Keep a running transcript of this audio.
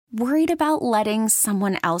Worried about letting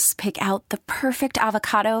someone else pick out the perfect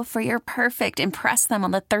avocado for your perfect impress them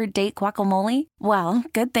on the third date guacamole? Well,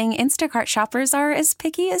 good thing Instacart shoppers are as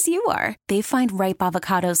picky as you are. They find ripe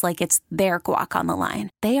avocados like it's their guac on the line.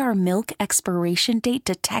 They are milk expiration date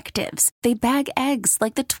detectives. They bag eggs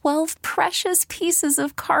like the 12 precious pieces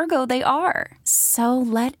of cargo they are. So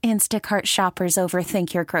let Instacart shoppers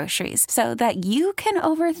overthink your groceries so that you can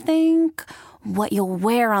overthink what you'll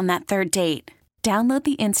wear on that third date. Download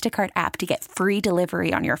the Instacart app to get free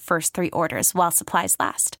delivery on your first 3 orders while supplies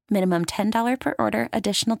last. Minimum $10 per order.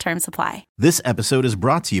 Additional terms apply. This episode is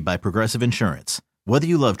brought to you by Progressive Insurance. Whether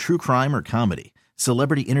you love true crime or comedy,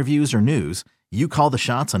 celebrity interviews or news, you call the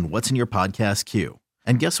shots on what's in your podcast queue.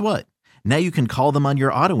 And guess what? Now you can call them on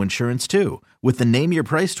your auto insurance too with the Name Your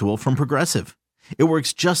Price tool from Progressive. It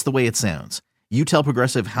works just the way it sounds. You tell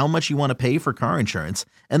Progressive how much you want to pay for car insurance,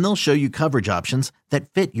 and they'll show you coverage options that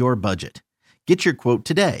fit your budget. Get your quote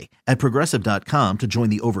today at Progressive.com to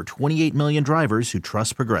join the over 28 million drivers who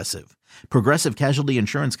trust Progressive. Progressive Casualty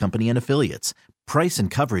Insurance Company and Affiliates. Price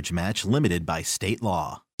and coverage match limited by state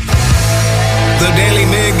law. The Daily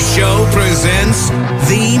Migs Show presents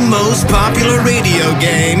the most popular radio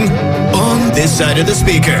game on this side of the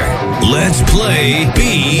speaker. Let's play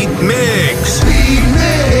Beat Migs. Beat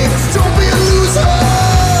Migs, don't be a loser.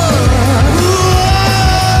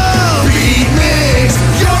 Beat Migs,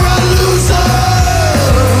 you're a loser.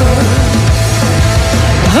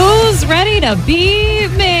 Who's ready to beat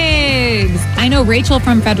Migs? I know Rachel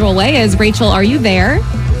from Federal Way is. Rachel, are you there?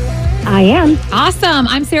 I am. Awesome.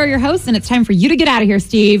 I'm Sarah, your host, and it's time for you to get out of here,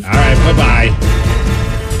 Steve. All right, bye-bye.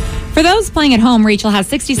 For those playing at home, Rachel has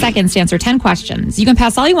 60 seconds to answer 10 questions. You can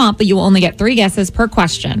pass all you want, but you will only get 3 guesses per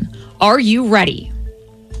question. Are you ready?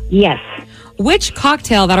 Yes. Which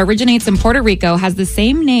cocktail that originates in Puerto Rico has the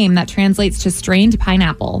same name that translates to strained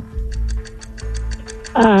pineapple?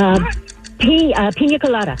 Pina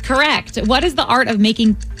colada. Correct. What is the art of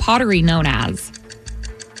making pottery known as?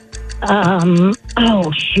 Pass.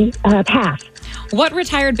 What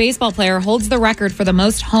retired baseball player holds the record for the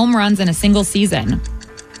most home runs in a single season?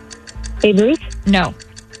 Babe Ruth? No.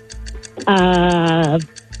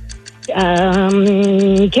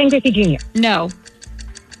 Ken Griffey Jr. No.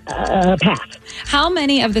 Pass. How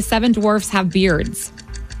many of the 7 dwarfs have beards?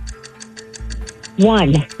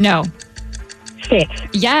 1. No. 6.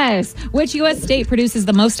 Yes. Which U.S. state produces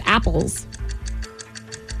the most apples?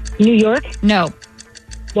 New York? No.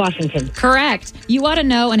 Washington. Correct. You Ought to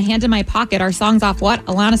Know and Hand in My Pocket are songs off what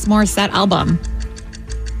Alanis Morissette album?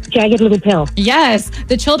 Jagged Little Pill. Yes.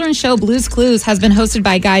 The children's show Blue's Clues has been hosted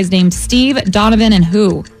by guys named Steve, Donovan, and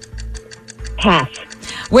who? Pass.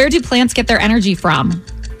 Where do plants get their energy from?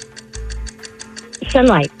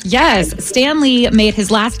 Sunlight. Yes. Stan Lee made his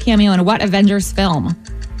last cameo in what Avengers film?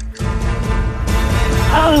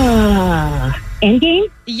 Endgame?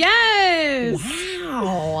 Yes.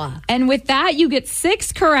 Wow. And with that, you get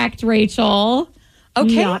 6 correct, Rachel.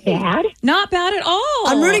 Okay. Not bad. Not bad at all.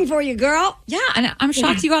 I'm rooting for you, girl. Yeah, and I'm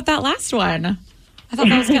shocked you got that last one. I thought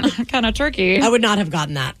that was kind of tricky. I would not have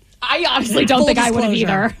gotten that. I honestly don't think I would have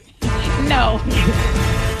either. No.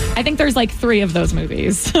 I think there's like 3 of those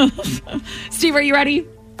movies. Steve, are you ready?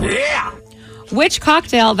 Yeah. Which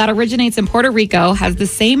cocktail that originates in Puerto Rico has the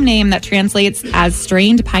same name that translates as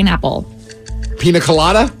strained pineapple? Pina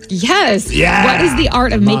colada? Yes. Yeah. What is the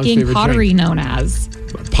art of My mom's making favorite pottery drink. known as?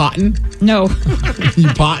 Potting? No. You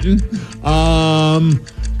potting?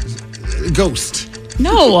 Ghost.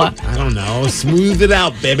 No. I don't know. Smooth it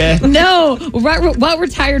out, baby. No. What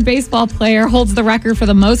retired baseball player holds the record for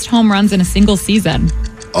the most home runs in a single season?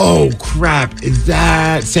 Oh, crap. Is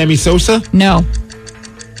that Sammy Sosa? No.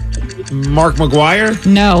 Mark McGuire?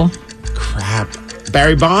 No. Crap.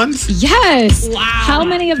 Barry Bonds? Yes. Wow. How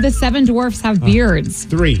many of the 7 dwarfs have beards?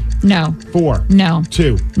 3, No. 4, No.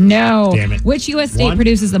 2. No. Damn it. Which U.S. state 1?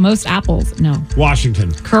 produces the most apples? No.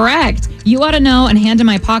 Washington. Correct. You Ought to Know and Hand in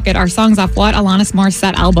My Pocket are songs off what Alanis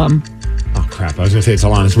Morissette album? Oh, crap. I was going to say it's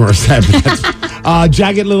Alanis Morissette. But that's,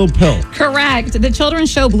 Jagged Little Pill. Correct. The children's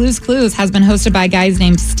show Blue's Clues has been hosted by guys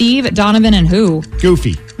named Steve, Donovan, and who?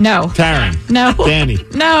 Goofy. No. Taryn. No. Danny.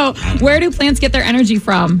 No. Where do plants get their energy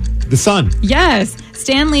from? The Sun. Yes.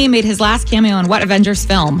 Stan Lee made his last cameo in what Avengers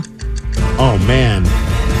film? Oh, man.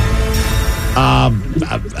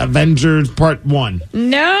 Avengers Part 1.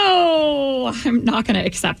 No. I'm not going to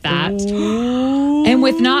accept that. Ooh. And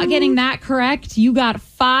with not getting that correct, you got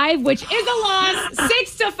 5, which is a loss.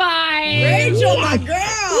 6-5. Rachel, my girl.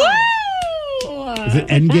 Woo! Is it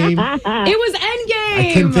Endgame? It was Endgame.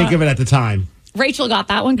 I couldn't think of it at the time. Rachel got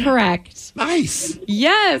that one correct. Nice.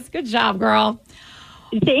 Yes. Good job, girl.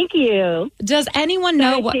 Thank you. Does anyone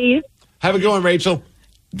know what... Steve. Have a good one, Rachel.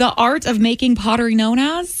 the art of making pottery known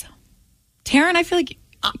as? Taryn, I feel like...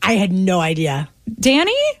 I had no idea.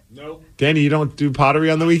 Danny? No. Danny, you don't do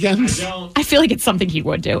pottery on the weekends? I don't. I feel like it's something he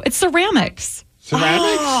would do. It's ceramics.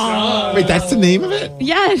 Ceramics? Oh. Wait, that's the name of it?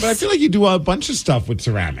 Yes. But I feel like you do a bunch of stuff with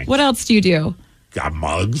ceramics. What else do you do? Got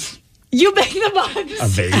mugs, You make the mugs. a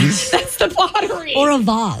vase, That's the pottery. Or a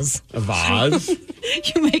vase. a vase.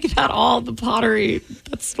 You make that all the pottery.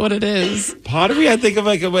 That's what it is. Pottery, I think of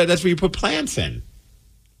like that's where you put plants in.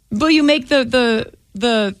 But you make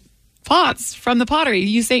the pots from the pottery.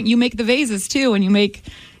 You make the vases too, and you make,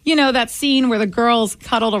 that scene where the girls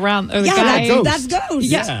cuddled around, or the guy. That's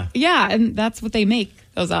Ghost. Yeah, and that's what they make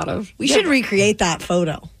those out of. We should recreate that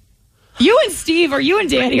photo. You and Steve, or you and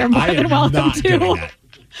Danny are more I than am welcome not to. doing that.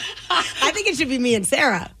 I think it should be me and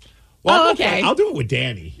Sarah. Well, okay. I'll do it with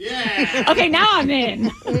Danny. Okay, now I'm in.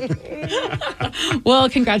 Well,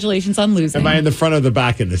 congratulations on losing. Am I in the front or the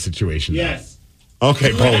back in this situation? Yes.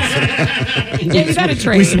 Okay, both. Yeah, you got to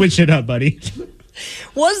trade. We switch it up, buddy.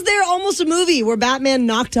 Was there almost a movie where Batman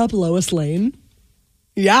knocked up Lois Lane?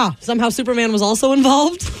 Yeah. Somehow Superman was also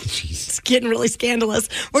involved. It's getting really scandalous.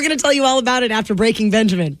 We're going to tell you all about it after Breaking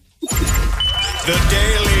Benjamin. The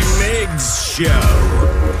Daily Migs Show.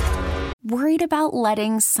 Worried about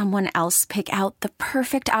letting someone else pick out the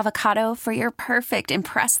perfect avocado for your perfect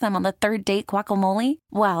impress them on the third date guacamole?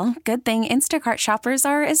 Well, good thing Instacart shoppers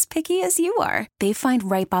are as picky as you are. They find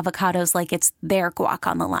ripe avocados like it's their guac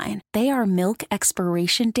on the line. They are milk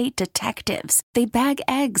expiration date detectives. They bag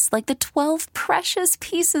eggs like the 12 precious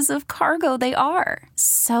pieces of cargo they are.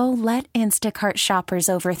 So let Instacart shoppers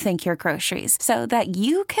overthink your groceries so that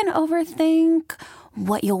you can overthink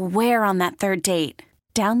what you'll wear on that third date.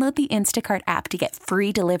 Download the Instacart app to get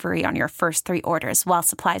free delivery on your first 3 orders while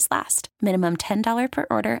supplies last. Minimum $10 per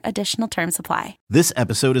order. Additional terms apply. This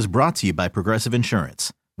episode is brought to you by Progressive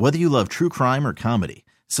Insurance. Whether you love true crime or comedy,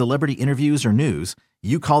 celebrity interviews or news,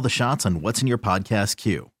 you call the shots on what's in your podcast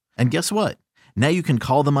queue. And guess what? Now you can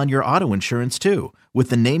call them on your auto insurance too with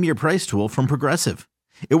the Name Your Price tool from Progressive.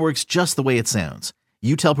 It works just the way it sounds.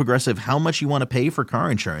 You tell Progressive how much you want to pay for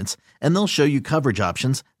car insurance, and they'll show you coverage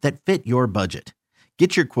options that fit your budget.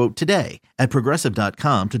 Get your quote today at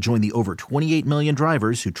Progressive.com to join the over 28 million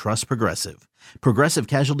drivers who trust Progressive. Progressive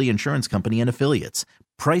Casualty Insurance Company and Affiliates.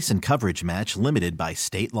 Price and coverage match limited by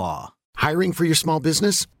state law. Hiring for your small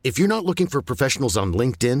business? If you're not looking for professionals on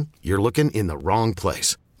LinkedIn, you're looking in the wrong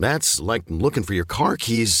place. That's like looking for your car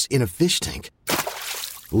keys in a fish tank.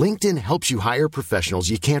 LinkedIn helps you hire professionals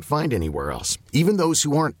you can't find anywhere else, even those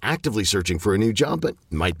who aren't actively searching for a new job but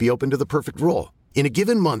might be open to the perfect role. In a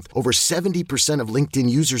given month, over 70% of LinkedIn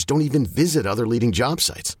users don't even visit other leading job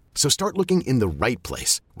sites. So start looking in the right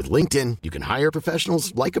place. With LinkedIn, you can hire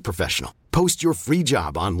professionals like a professional. Post your free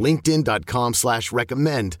job on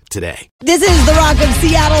linkedin.com/recommend today. This is The Rock of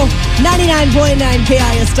Seattle, 99.9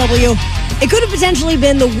 KISW. It could have potentially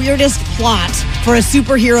been the weirdest plot for a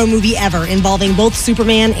superhero movie ever involving both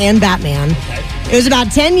Superman and Batman. It was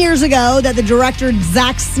about 10 years ago that the director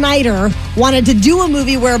Zack Snyder wanted to do a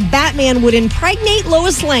movie where Batman would impregnate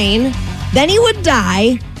Lois Lane, then he would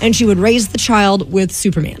die, and she would raise the child with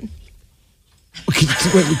Superman.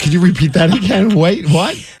 Could you repeat that again? Wait,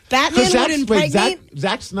 what? Batman would impregnate...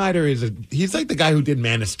 Zack Snyder he's like the guy who did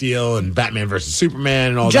Man of Steel and Batman versus Superman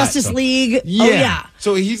and all Justice that. League. Yeah. Oh, yeah.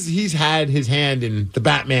 So he's had his hand in the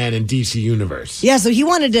Batman and DC universe. Yeah, so he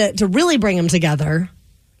wanted to really bring them together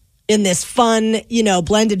in this fun,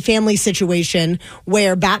 blended family situation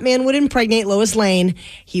where Batman would impregnate Lois Lane,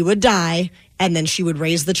 he would die, and then she would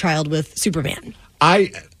raise the child with Superman.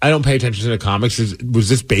 I don't pay attention to the comics. Was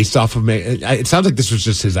this based off of me? It sounds like this was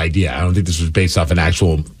just his idea. I don't think this was based off an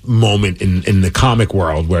actual moment in the comic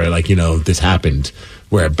world where, this happened,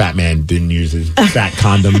 where Batman didn't use his bat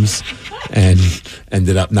condoms and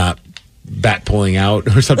ended up not bat pulling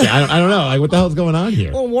out or something. I don't know. Like, what the hell's going on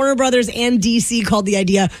here? Well, Warner Brothers and DC called the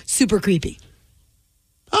idea super creepy.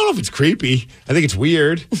 I don't know if it's creepy. I think it's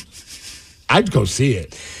weird. I'd go see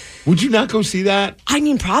it. Would you not go see that? I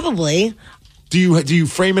mean, probably. Do you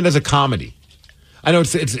frame it as a comedy? I know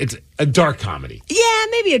it's a dark comedy. Yeah,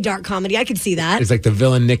 maybe a dark comedy. I could see that. It's like the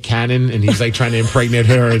villain Nick Cannon, and he's like trying to impregnate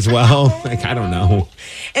her as well. Like, I don't know.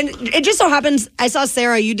 And it just so happens, I saw,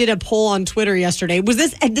 Sarah, you did a poll on Twitter yesterday.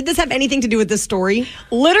 Did this have anything to do with this story?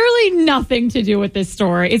 Literally nothing to do with this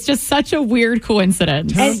story. It's just such a weird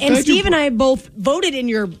coincidence. And Steve and I both voted in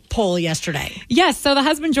your poll yesterday. Yes, so the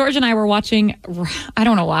husband George and I were watching, I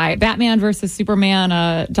don't know why, Batman versus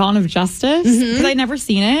Superman, Dawn of Justice, because I'd never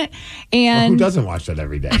seen it. And who doesn't watch that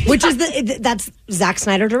every day? Which that's Zack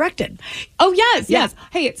Snyder directed. Oh, yes.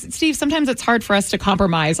 Hey, Steve, sometimes it's hard for us to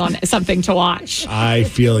compromise on something to watch. I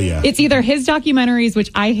feel you. It's either his documentaries, which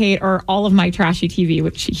I hate, or all of my trashy TV,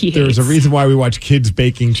 which he hates. There's a reason why we watch Kids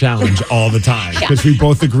Baking Challenge all the time, because we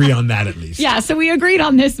both agree on that at least. Yeah, so we agreed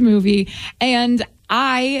on this movie, and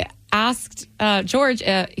I asked George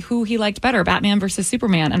who he liked better, Batman versus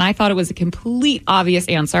Superman, and I thought it was a complete obvious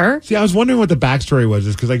answer. See, I was wondering what the backstory was,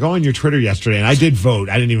 because I go on your Twitter yesterday, and I did vote.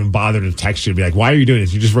 I didn't even bother to text you to be like, why are you doing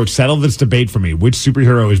this? You just wrote, settle this debate for me. Which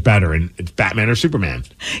superhero is better, and it's Batman or Superman?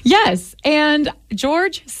 Yes, and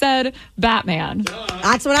George said Batman.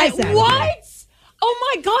 That's what I said. What?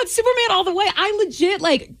 Oh my God, Superman all the way. I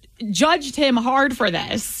legit, judged him hard for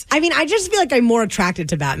this. I mean, I just feel like I'm more attracted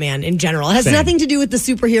to Batman in general. It has Same. nothing to do with the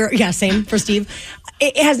superhero. Yeah, same for Steve.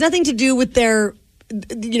 It has nothing to do with their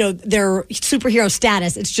superhero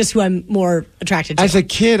status. It's just who I'm more attracted to. As a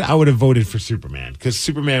kid, I would have voted for Superman, because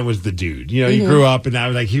Superman was the dude. You know, you grew up, and I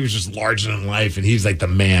was like, he was just larger than life, and he's like the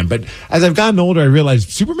man. But as I've gotten older, I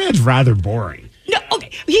realized Superman's rather boring. No,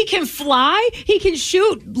 okay. He can fly. He can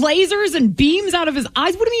shoot lasers and beams out of his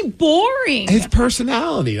eyes. What do you mean boring? His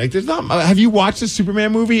personality. There's not. Have you watched the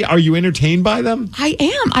Superman movie? Are you entertained by them? I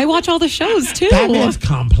am. I watch all the shows, too. Batman's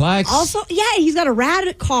complex. Also, yeah, he's got a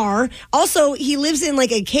rad car. Also, he lives in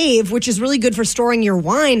a cave, which is really good for storing your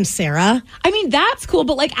wine, Sarah. I mean, that's cool,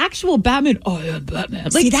 but actual Batman, oh, yeah,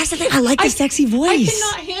 Batman. See, that's the thing. I like the sexy voice.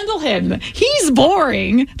 I cannot handle him. He's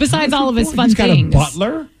boring, besides all of his fun things. He's got a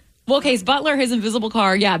butler? Well, okay, his butler, his invisible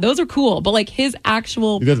car, yeah, those are cool. But his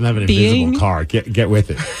actual He doesn't have an invisible car. Get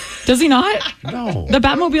with it. Does he not? No. The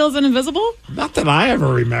Batmobile is an invisible? Not that I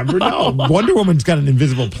ever remember. No. Wonder Woman's got an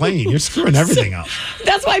invisible plane. You're screwing everything up.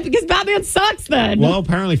 That's why, because Batman sucks then. Well,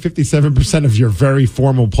 apparently 57% of your very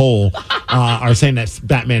formal poll are saying that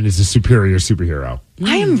Batman is a superior superhero.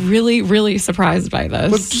 I am really, really surprised by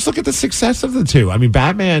this. But just look at the success of the two. I mean,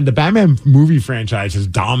 the Batman movie franchise has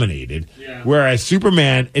dominated. Yeah. Whereas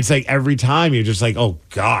Superman, it's every time you're just oh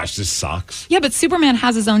gosh, this sucks. Yeah, but Superman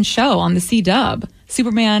has his own show on the C-Dub,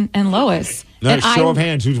 Superman and Lois. Nice show of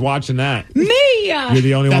hands. Who's watching that? Me! You're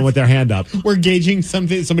the only one with their hand up. We're gauging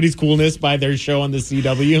somebody's coolness by their show on the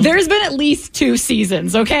CW. There's been at least 2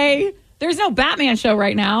 seasons, okay? There's no Batman show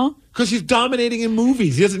right now. Because he's dominating in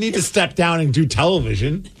movies. He doesn't need to step down and do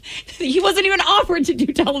television. He wasn't even offered to do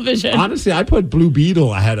television. Honestly, I put Blue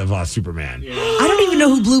Beetle ahead of Superman. Yeah. I don't even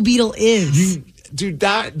know who Blue Beetle is. Dude,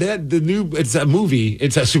 it's a movie.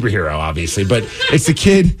 It's a superhero, obviously, but it's the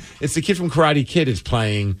kid. It's the kid from Karate Kid is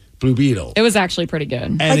playing Blue Beetle. It was actually pretty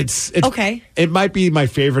good. And it's okay. It might be my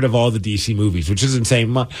favorite of all the DC movies, which isn't saying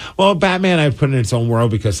much. Well, Batman I've put in its own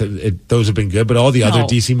world because those have been good, but all the other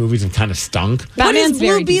DC movies have kind of stunk. Batman's what is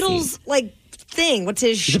Blue Beetle's thing? What's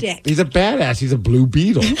his shtick? He's a badass. He's a Blue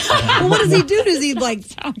Beetle. Well, what does he do? Does he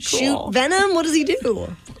shoot venom? What does he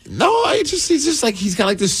do? No, he's just he's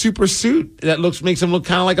got this super suit that makes him look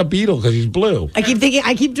kind of like a beetle because he's blue. I keep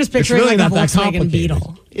just picturing really a not that Volkswagen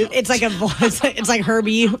Beetle. It's like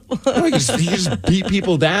Herbie. No, he just beat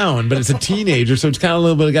people down, but it's a teenager, so it's kind of a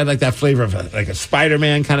little bit got that flavor of a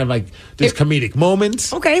Spider-Man, kind of there's comedic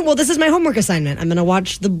moments. Okay, well, this is my homework assignment. I'm going to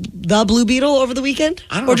watch the Blue Beetle over the weekend,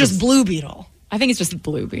 or just Blue Beetle. I think it's just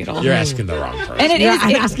Blue Beetle. You're asking the wrong person. And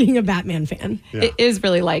I'm asking a Batman fan. Yeah. It is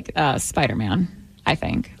really like Spider-Man. I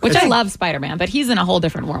think, which I love Spider-Man, but he's in a whole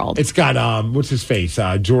different world. It's got what's his face,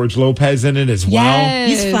 George Lopez in it as well.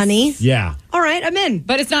 Yes. He's funny. Yeah. All right, I'm in.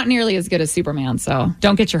 But it's not nearly as good as Superman, so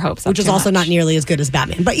don't get your hopes up. Which is also not nearly as good as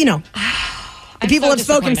Batman. But the people have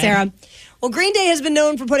spoken, Sarah. Well, Green Day has been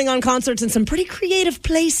known for putting on concerts in some pretty creative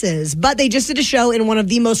places, but they just did a show in one of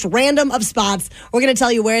the most random of spots. We're going to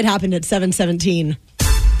tell you where it happened at 7:17.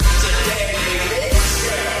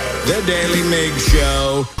 The Daily Migs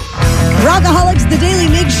Show. Rockaholics, The Daily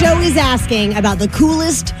Migs Show is asking about the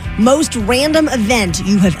coolest, most random event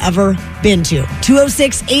you have ever been to.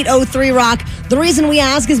 206-803-ROCK. The reason we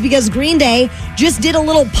ask is because Green Day just did a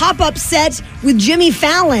little pop-up set with Jimmy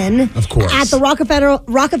Fallon. Of course. At the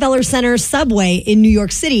Rockefeller Center subway in New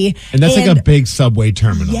York City. And that's like a big subway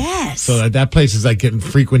terminal. Yes. So that place is getting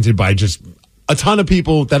frequented by just a ton of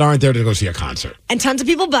people that aren't there to go see a concert. And tons of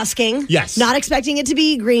people busking. Yes. Not expecting it to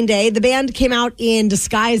be Green Day. The band came out in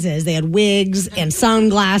disguises. They had wigs and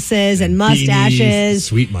sunglasses and mustaches. Beanies,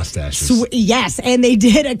 sweet mustaches. Yes. And they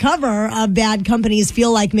did a cover of Bad Company's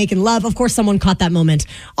Feel Like Making Love. Of course, someone caught that moment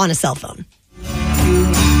on a cell phone.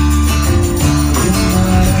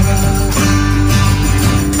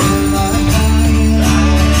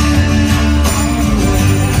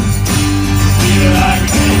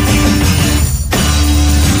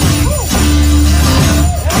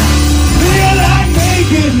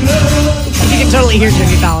 totally hear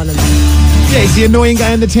Jimmy Fallon in there. Yeah, he's the annoying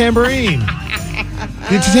guy on the tambourine.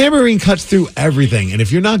 The tambourine cuts through everything, and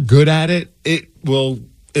if you're not good at it, it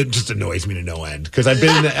just annoys me to no end. Because I've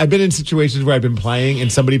been in situations where I've been playing and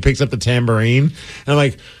somebody picks up the tambourine, and I'm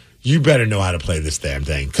like, you better know how to play this damn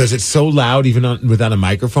thing because it's so loud even without a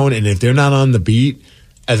microphone, and if they're not on the beat.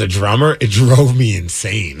 As a drummer, it drove me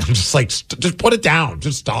insane. I'm just like, just put it down.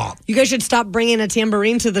 Just stop. You guys should stop bringing a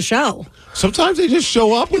tambourine to the show. Sometimes they just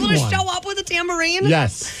show up with one. You want to show up with a tambourine?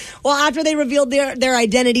 Yes. Well, after they revealed their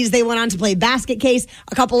identities, they went on to play Basket Case,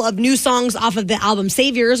 a couple of new songs off of the album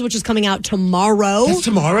Saviors, which is coming out tomorrow. It's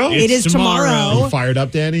tomorrow? It is tomorrow. Are you fired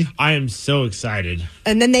up, Danny? I am so excited.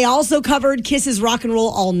 And then they also covered Kiss's Rock and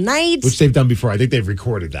Roll All Night. Which they've done before. I think they've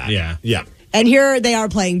recorded that. Yeah. Yeah. And here they are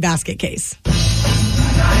playing Basket Case.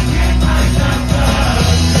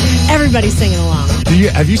 Everybody's singing along.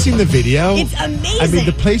 Have you seen the video? It's amazing. I mean,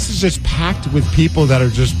 the place is just packed with people that are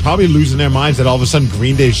just probably losing their minds that all of a sudden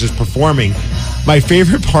Green Day is just performing. My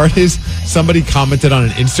favorite part is somebody commented on an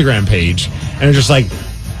Instagram page, and they're just like,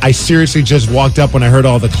 I seriously just walked up when I heard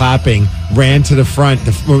all the clapping, ran to the front,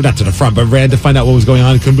 not to the front, but ran to find out what was going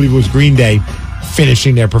on. Couldn't believe it was Green Day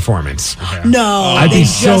finishing their performance. Okay. No, they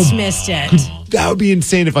just missed it. That would be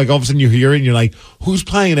insane if, like, all of a sudden you hear it and you're like, who's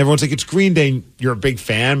playing? And everyone's like, it's Green Day. You're a big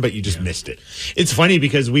fan, but you just missed it. It's funny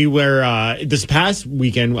because we were, this past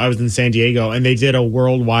weekend, I was in San Diego, and they did a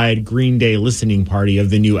worldwide Green Day listening party of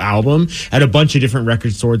the new album at a bunch of different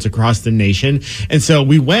record stores across the nation. And so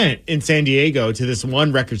we went in San Diego to this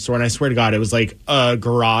one record store, and I swear to God, it was like a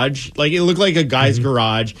garage. Like, it looked like a guy's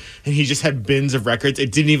garage, and he just had bins of records.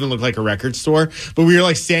 It didn't even look like a record store. But we were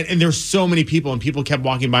like, and there were so many people, and people kept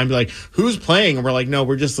walking by and be like, who's playing? And we're like, no,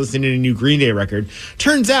 we're just listening to a new Green Day record.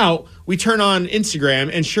 Turns out we turn on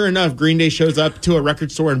Instagram, and sure enough, Green Day shows up to a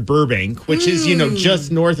record store in Burbank, which is,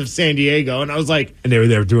 just north of San Diego. And I was like... And they were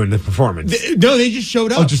there doing the performance. No, they just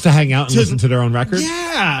showed up. Oh, just to hang out and listen to their own record?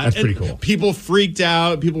 Yeah. That's pretty cool. People freaked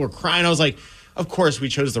out. People were crying. I was like... Of course, we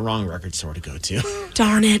chose the wrong record store to go to.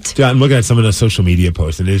 Darn it. Dude, I'm looking at some of the social media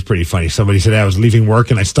posts, and it is pretty funny. Somebody said, I was leaving work,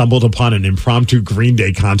 and I stumbled upon an impromptu Green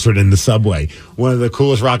Day concert in the subway. One of the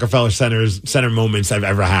coolest Rockefeller Center moments I've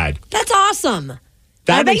ever had. That's awesome.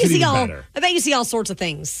 That I bet makes you it see even all. better. I bet you see all sorts of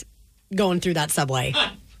things going through that subway.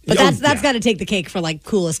 But that's got to take the cake for like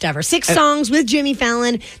coolest ever. 6 songs with Jimmy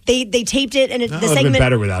Fallon. They taped it, and the That would have segment been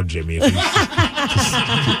better without Jimmy. If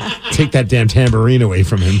take that damn tambourine away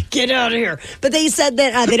from him. Get out of here. But they said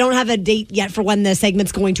that they don't have a date yet for when the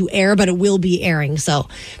segment's going to air, but it will be airing. So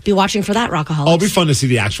be watching for that, Rockaholics. It'll be fun to see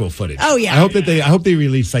the actual footage. Oh, yeah. I hope they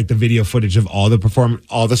release like the video footage of all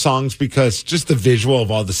the songs, because just the visual of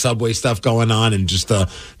all the subway stuff going on and just the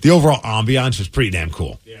overall ambiance was pretty damn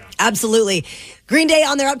cool. Yeah. Absolutely. Green Day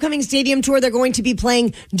on their upcoming stadium tour, they're going to be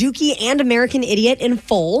playing Dookie and American Idiot in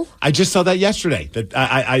full. I just saw that yesterday. That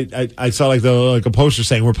I saw like a poster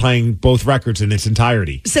saying we're playing both records in its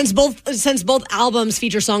entirety. Since both albums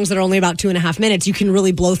feature songs that are only about 2.5 minutes, you can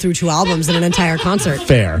really blow through 2 albums in an entire concert.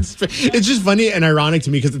 Fair. It's just funny and ironic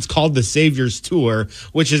to me because it's called the Saviors Tour,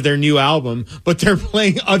 which is their new album, but they're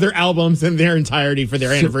playing other albums in their entirety for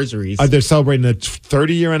their anniversaries. They're celebrating the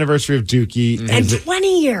 30-year anniversary of Dookie and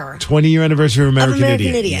 20-year anniversary of American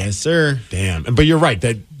Idiot. Yes, sir. Damn. But you're right.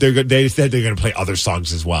 That they said they're going to play other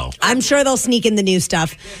songs as well. I'm sure they'll sneak in the new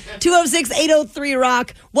stuff.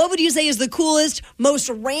 206-803-ROCK. What would you say is the coolest, most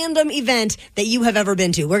random event that you have ever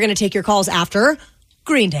been to? We're going to take your calls after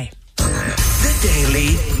Green Day. The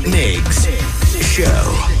Daily Migs Show.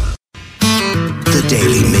 The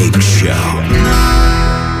Daily Migs Show.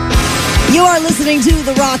 You are listening to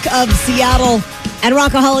The Rock of Seattle. And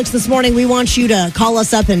Rockaholics, this morning, we want you to call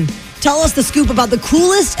us up and tell us the scoop about the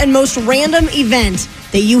coolest and most random event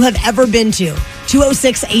that you have ever been to.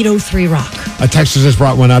 206-803-ROCK. A texter just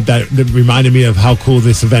brought one up that reminded me of how cool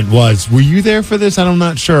this event was. Were you there for this? I'm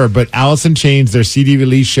not sure. But Alice in Chains, their CD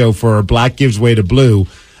release show for Black Gives Way to Blue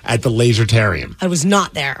at the Lasertarium. I was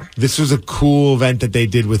not there. This was a cool event that they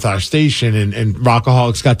did with our station, and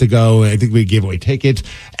Rockaholics got to go. I think we gave away tickets,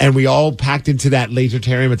 and we all packed into that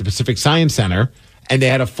Lasertarium at the Pacific Science Center, and they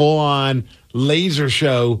had a full-on laser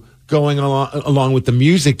show going along with the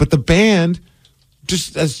music. But the band,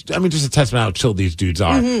 just a testament how chill these dudes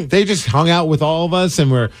are. Mm-hmm. They just hung out with all of us and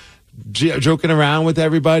were joking around with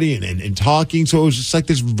everybody and talking. So it was just like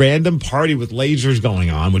this random party with lasers going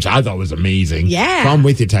on, which I thought was amazing. Yeah. So I'm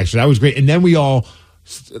with you, Texture. That was great. And then we all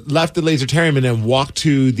left the Lasertarium and then walked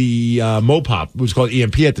to the Mopop, which was called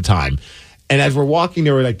EMP at the time. And as we're walking,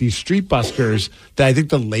 there were like these street buskers that I think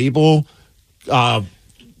the label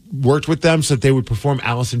worked with them so that they would perform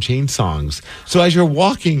Alice in Chains songs. So as you're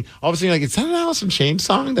walking, all of a sudden you're like, is that an Alice in Chains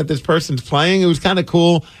song that this person's playing? It was kind of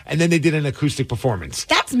cool. And then they did an acoustic performance.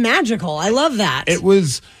 That's magical. I love that. It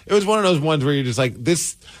was one of those ones where you're just like,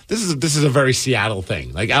 this is a very Seattle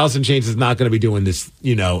thing. Like Alice in Chains is not going to be doing this,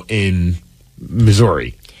 in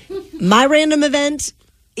Missouri. My random event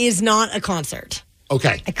is not a concert.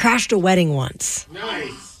 Okay. I crashed a wedding once.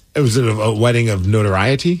 Nice. It was a wedding of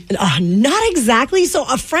notoriety? Not exactly. So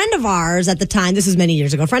a friend of ours at the time, this is many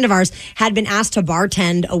years ago, a friend of ours had been asked to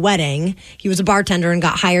bartend a wedding. He was a bartender and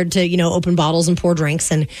got hired to, open bottles and pour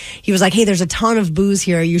drinks. And he was like, hey, there's a ton of booze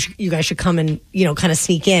here. You guys should come and, kind of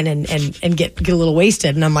sneak in and get a little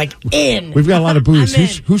wasted. And I'm like, in. We've got a lot of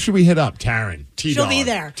booze. Who should we hit up? Taryn. T-Dog. She'll be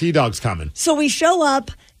there. T-Dog's coming. So we show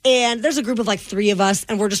up. And there's a group of like 3 of us,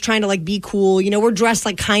 and we're just trying to be cool. We're dressed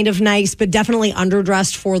kind of nice, but definitely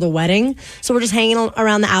underdressed for the wedding. So we're just hanging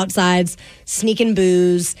around the outsides, sneaking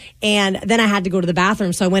booze. And then I had to go to the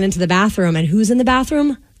bathroom. So I went into the bathroom, and who's in the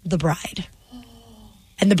bathroom? The bride.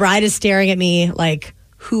 And the bride is staring at me like,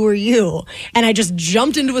 who are you? And I just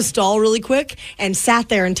jumped into a stall really quick and sat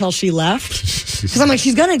there until she left. Because I'm like,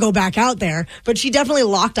 she's going to go back out there. But she definitely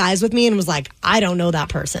locked eyes with me and was like, I don't know that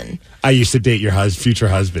person. I used to date your future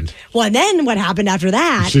husband. Well, and then what happened after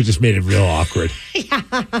that? You should have just made it real awkward. Yeah.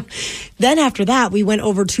 Then after that, we went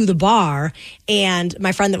over to the bar, and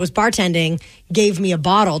my friend that was bartending gave me a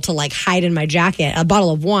bottle to hide in my jacket, a bottle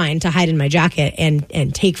of wine to hide in my jacket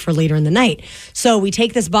and take for later in the night. So we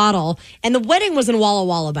take this bottle, and the wedding was in Walla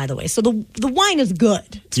Walla, by the way. So the wine is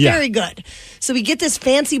good. It's very good. So we get this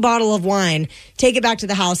fancy bottle of wine, take it back to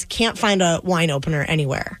the house, can't find a wine opener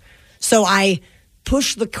anywhere. So I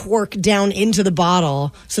push the cork down into the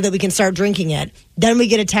bottle so that we can start drinking it. Then we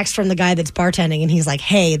get a text from the guy that's bartending, and he's like,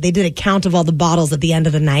 hey, they did a count of all the bottles at the end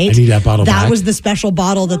of the night. I need that bottle back. That was the special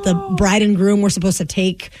bottle that the bride and groom were supposed to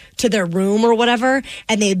take to their room or whatever,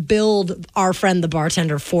 and they billed our friend the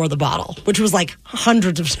bartender for the bottle, which was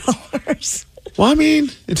hundreds of dollars. Well, I mean,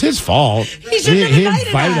 it's his fault. He shouldn't have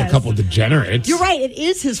invited us. A couple of degenerates. You're right. It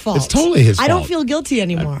is his fault. It's totally his fault. I don't feel guilty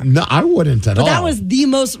anymore. No, I wouldn't at all. But that was the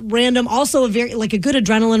most random, also a very, a good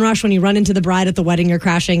adrenaline rush when you run into the bride at the wedding you're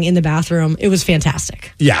crashing in the bathroom. It was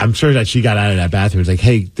fantastic. Yeah, I'm sure that she got out of that bathroom. It's like,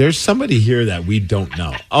 hey, there's somebody here that we don't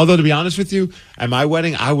know. Although, to be honest with you, at my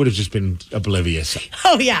wedding, I would have just been oblivious.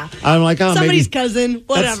 Oh, yeah. I'm like, oh, somebody's maybe cousin,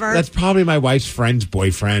 whatever. That's probably my wife's friend's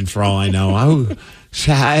boyfriend, for all I know.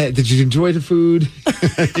 Did you enjoy the food?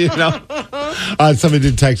 Somebody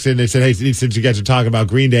did text in. They said, hey, since you guys are talking about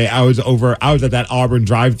Green Day, I was at that Auburn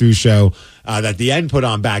drive-through show that the End put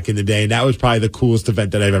on back in the day, and that was probably the coolest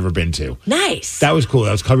event that I've ever been to. Nice. That was cool.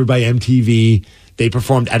 That was covered by MTV. They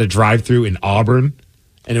performed at a drive-through in Auburn,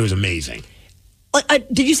 and it was amazing.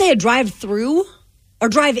 Did you say a drive-through? Or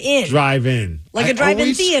drive-in? Drive-in. Like a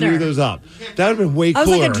drive-in theater. Screw those up. That would have been way cooler. I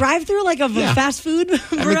was like a drive-through, a fast food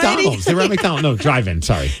variety? McDonald's. They were at McDonald's. No, drive-in,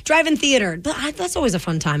 sorry. Drive-in theater. That's always a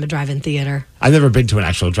fun time, a drive-in theater. I've never been to an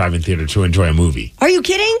actual drive-in theater to enjoy a movie. Are you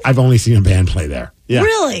kidding? I've only seen a band play there. Yeah.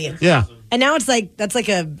 Really? Yeah. And now it's that's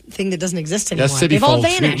a thing that doesn't exist anymore. That's city They've all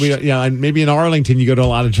vanished. And maybe in Arlington you go to a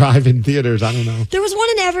lot of drive-in theaters. I don't know. There was one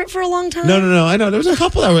in Everett for a long time. No. I know. There was a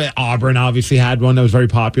couple that were. Auburn obviously had one that was very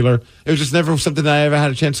popular. It was just never something that I ever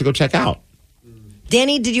had a chance to go check out.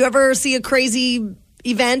 Danny, did you ever see a crazy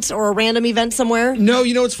event or a random event somewhere? No,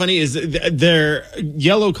 you know what's funny is their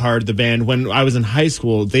Yellow Card, the band, when I was in high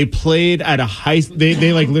school, they played at they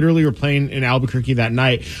literally were playing in Albuquerque that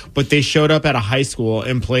night, but they showed up at a high school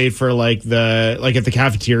and played for at the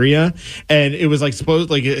cafeteria, and it was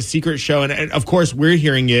supposed a secret show, and of course we're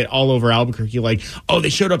hearing it all over Albuquerque, they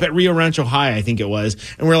showed up at Rio Rancho High, I think it was,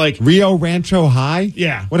 and we're like, Rio Rancho High?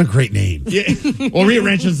 Yeah. What a great name. Yeah. Well, Rio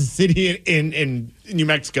Rancho is a city in New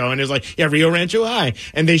Mexico, and it was Rio Rancho High,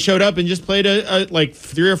 and they showed up and just played a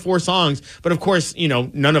 3 or 4 songs, but of course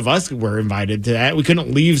none of us were invited to that. We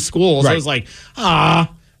couldn't leave school, so right. it was why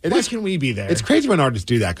can we be there? It's crazy when artists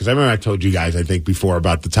do that, because I remember I told you guys, I think before,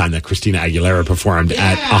 about the time that Christina Aguilera performed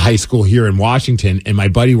at a high school here in Washington, and my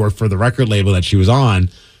buddy worked for the record label that she was on,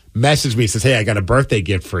 messaged me, says, hey, I got a birthday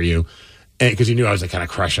gift for you. Because he knew I was kind of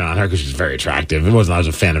crushing on her because she's very attractive. It wasn't I was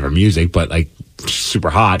a fan of her music, but super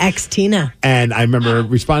hot. Ex-Tina. And I remember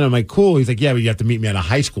responding, I'm like, cool. He's like, yeah, but you have to meet me at a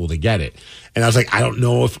high school to get it. And I was like, I don't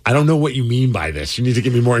know what you mean by this. You need to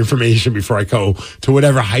give me more information before I go to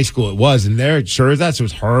whatever high school it was. And there, sure as that, so it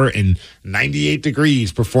was her in 98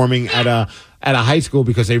 degrees performing at a high school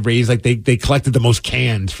because they raised, they collected the most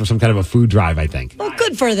cans for some kind of a food drive, I think. Well,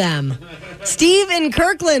 good for them. Steve in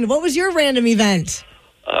Kirkland, what was your random event?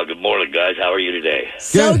 Good morning, guys. How are you today?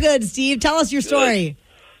 So good, Steve. Tell us your story.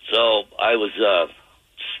 So I was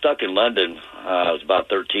stuck in London. I was about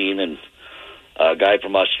 13, and a guy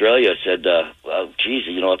from Australia said, geez,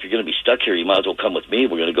 if you're going to be stuck here, you might as well come with me.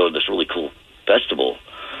 We're going to go to this really cool festival.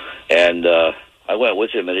 And I went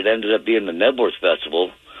with him, and it ended up being the Nebworth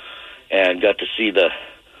Festival, and got to see the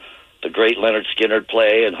great Leonard Skinner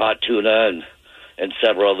play, and Hot Tuna, and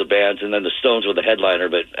several other bands. And then the Stones were the headliner,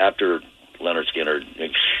 but after Leonard Skinner,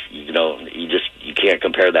 you can't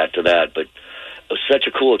compare that to that. But it was such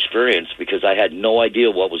a cool experience because I had no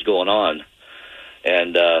idea what was going on.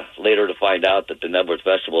 And later to find out that the Nebworth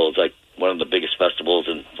Festival is like one of the biggest festivals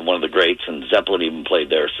and one of the greats, and Zeppelin even played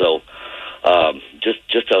there. So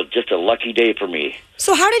just a lucky day for me.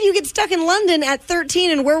 So how did you get stuck in London at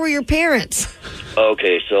 13, and where were your parents?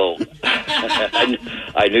 Okay, so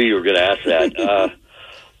I knew you were going to ask that.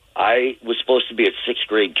 I was supposed to be at 6th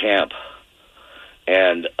grade camp,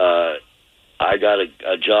 and I got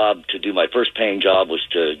a job to do. My first paying job was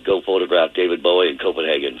to go photograph David Bowie in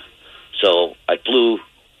Copenhagen. So I flew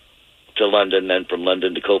to London, then from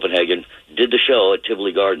London to Copenhagen, did the show at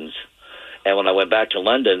Tivoli Gardens. And when I went back to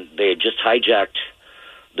London, they had just hijacked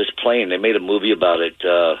this plane. They made a movie about it.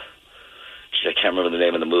 I can't remember the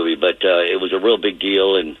name of the movie, but it was a real big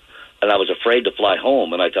deal. And I was afraid to fly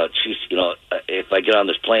home. And I thought, geez, if I get on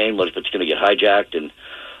this plane, what if it's going to get hijacked? And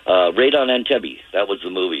Raid on Entebbe, that was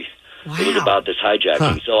the movie. Wow. It was about this hijacking.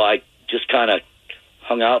 Huh. So I just kind of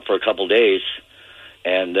hung out for a couple days,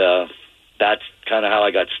 and that's kind of how I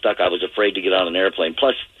got stuck. I was afraid to get on an airplane.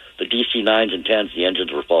 Plus, the DC-9s and 10s, the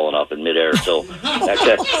engines were falling off in midair, so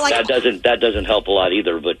that doesn't help a lot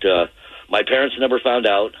either. But my parents never found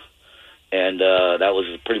out, and that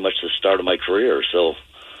was pretty much the start of my career. So,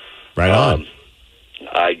 right on.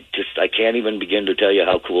 I can't even begin to tell you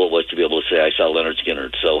how cool it was to be able to say I saw Leonard Skinner.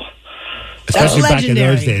 So. Especially back in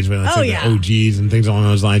those days when the OGs and things along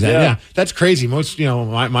those lines. Yeah, that's crazy. Most,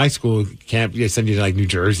 my school camp, they send you to like New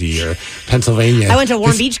Jersey or Pennsylvania. I went to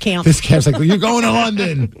Warm Beach camp. This camp's like, well, you're going to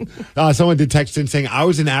London. Someone did text in saying, I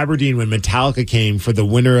was in Aberdeen when Metallica came for the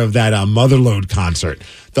winner of that Motherlode concert.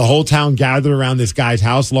 The whole town gathered around this guy's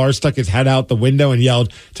house. Lars stuck his head out the window and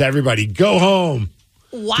yelled to everybody, go home.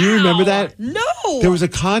 Wow. Do you remember that? No. There was a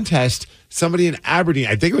contest. Somebody in Aberdeen,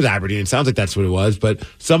 I think it was Aberdeen, it sounds like that's what it was, but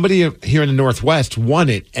somebody here in the Northwest won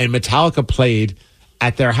it, and Metallica played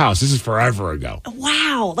at their house. This is forever ago.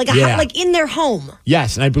 Wow. Like in their home.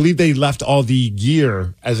 Yes, and I believe they left all the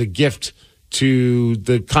gear as a gift to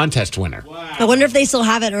the contest winner. Wow. I wonder if they still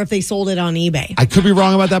have it or if they sold it on eBay. I could be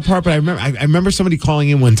wrong about that part, but I remember somebody calling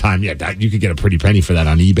in one time. Yeah, you could get a pretty penny for that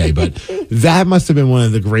on eBay, but that must have been one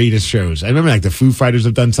of the greatest shows. I remember like the Foo Fighters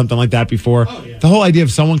have done something like that before. Oh, yeah. The whole idea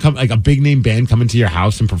of someone like a big name band coming to your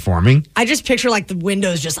house and performing. I just picture like the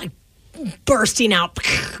windows just like bursting out,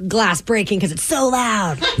 glass breaking because it's so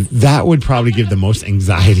loud. That would probably give the most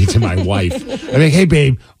anxiety to my wife. I'm like, hey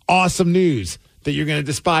babe, awesome news that you're going to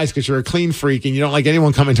despise because you're a clean freak and you don't like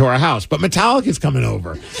anyone coming to our house. But Metallica's coming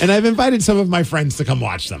over. And I've invited some of my friends to come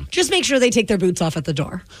watch them. Just make sure they take their boots off at the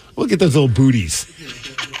door. We'll get those little booties.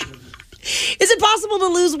 Is it possible to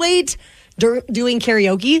lose weight doing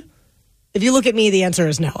karaoke? If you look at me, the answer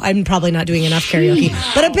is no. I'm probably not doing enough karaoke.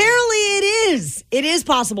 But apparently it is. It is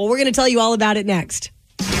possible. We're going to tell you all about it next.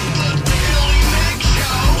 The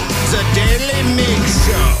Daily Migs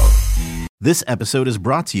Show. This episode is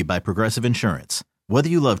brought to you by Progressive Insurance. Whether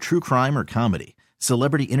you love true crime or comedy,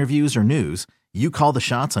 celebrity interviews or news, you call the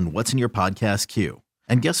shots on what's in your podcast queue.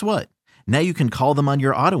 And guess what? Now you can call them on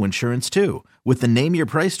your auto insurance too with the Name Your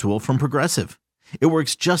Price tool from Progressive. It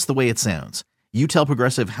works just the way it sounds. You tell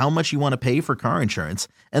Progressive how much you want to pay for car insurance,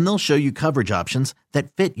 and they'll show you coverage options that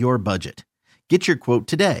fit your budget. Get your quote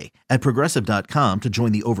today at Progressive.com to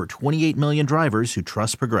join the over 28 million drivers who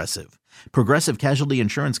trust Progressive. Progressive Casualty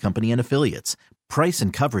Insurance Company and Affiliates. Price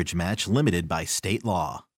and coverage match limited by state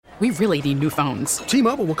law. We really need new phones.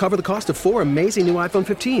 T-Mobile will cover the cost of 4 amazing new iPhone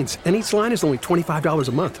 15s, and each line is only $25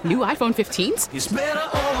 a month. New iPhone 15s? It's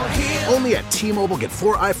better over here. Only at T-Mobile, get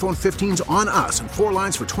 4 iPhone 15s on us and 4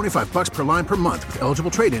 lines for $25 per line per month with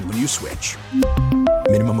eligible trade-in when you switch.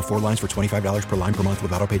 Minimum of 4 lines for $25 per line per month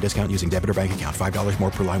with autopay discount using debit or bank account. $5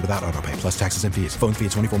 more per line without autopay, plus taxes and fees. Phone fee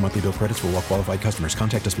at 24 monthly bill credits for well-qualified customers.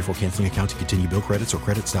 Contact us before canceling account to continue bill credits or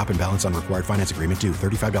credit stop and balance on required finance agreement due.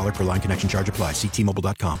 $35 per line connection charge applies. See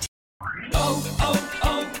T-Mobile.com.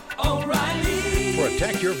 O'Reilly.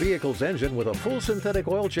 Protect your vehicle's engine with a full synthetic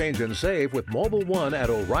oil change and save with Mobile One at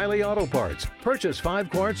O'Reilly Auto Parts. Purchase 5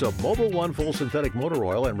 quarts of Mobile One full synthetic motor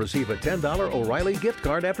oil and receive a $10 O'Reilly gift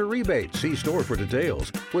card after rebate. See store for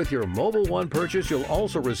details. With your Mobile One purchase, you'll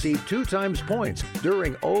also receive 2 times points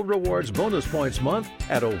during O Rewards Bonus Points Month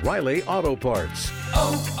at O'Reilly Auto Parts.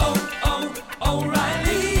 O'Reilly.